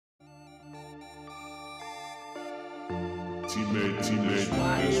Teammate.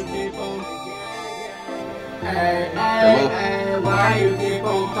 Why you keep on? Hey, why you keep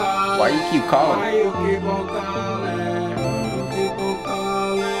on calling? Why you keep calling? Why you keep on calling? Keep on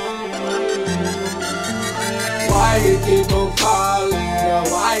calling. Why you keep on calling?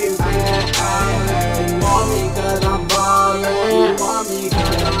 Why you keep on calling? You want me cause I'm ballin'. You want me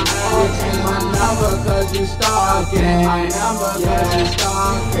cause I'm bitchin' my number cause you stalking. My number cause you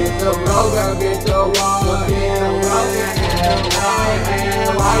stalking. Get the road girl, get the wall. Get the road girl, get the wall.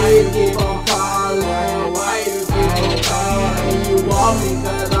 Why you keep on calling? Why you keep on calling? You want me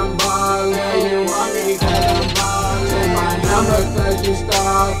cause I'm ballin'. You want me cause I'm ballin'. My number cause you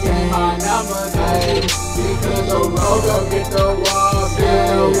stalking. My number cause you because the road girl, get the wall. Get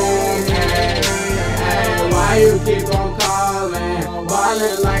the wall. Why you keep on calling?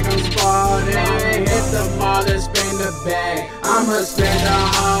 Ballin' like I'm Spalding. Hit the mall and spin the bag. I'ma spend the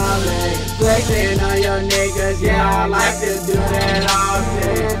holiday. Flexing on your niggas, yeah, I like to do that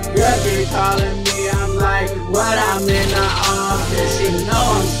often. Girl keep calling me, I'm like, what, I'm in the office. She know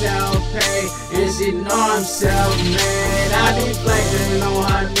I'm self-paid, and she know I'm self-made. I be flexing on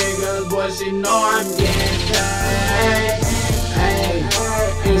her niggas, boy, she know I'm getting paid.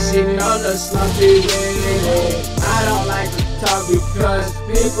 And she know the slumpy with it. I don't like to talk because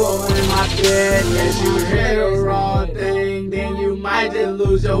people in my business. You hear the wrong thing, then you might just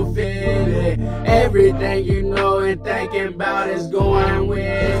lose your feeling. Everything you know and thinking about is going with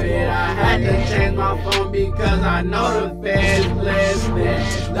it. I had to change my phone because I know the feds listening.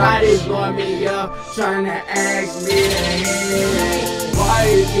 Thotty's blowing me up, trying to ask me to hit it. Why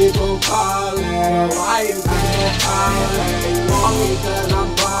you keep on calling? Why you keep on calling? You want me cause I'm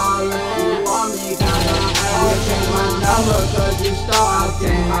ballin'. You want me cause I'm acting. My number cause you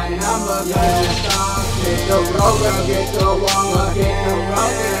stalking. My number cause you stalking. Get the road girl, get the wall. Get the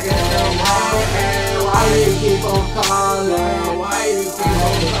road girl, get the wall. Why you keep on calling? Why you keep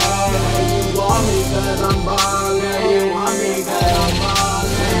on calling? You want me cause I'm ballin'. You want me cause I'm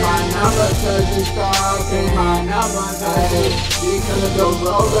ballin'. My number cause you stalking. My number cause you because the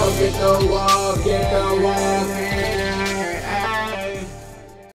road girl, get the wall. Get the wall.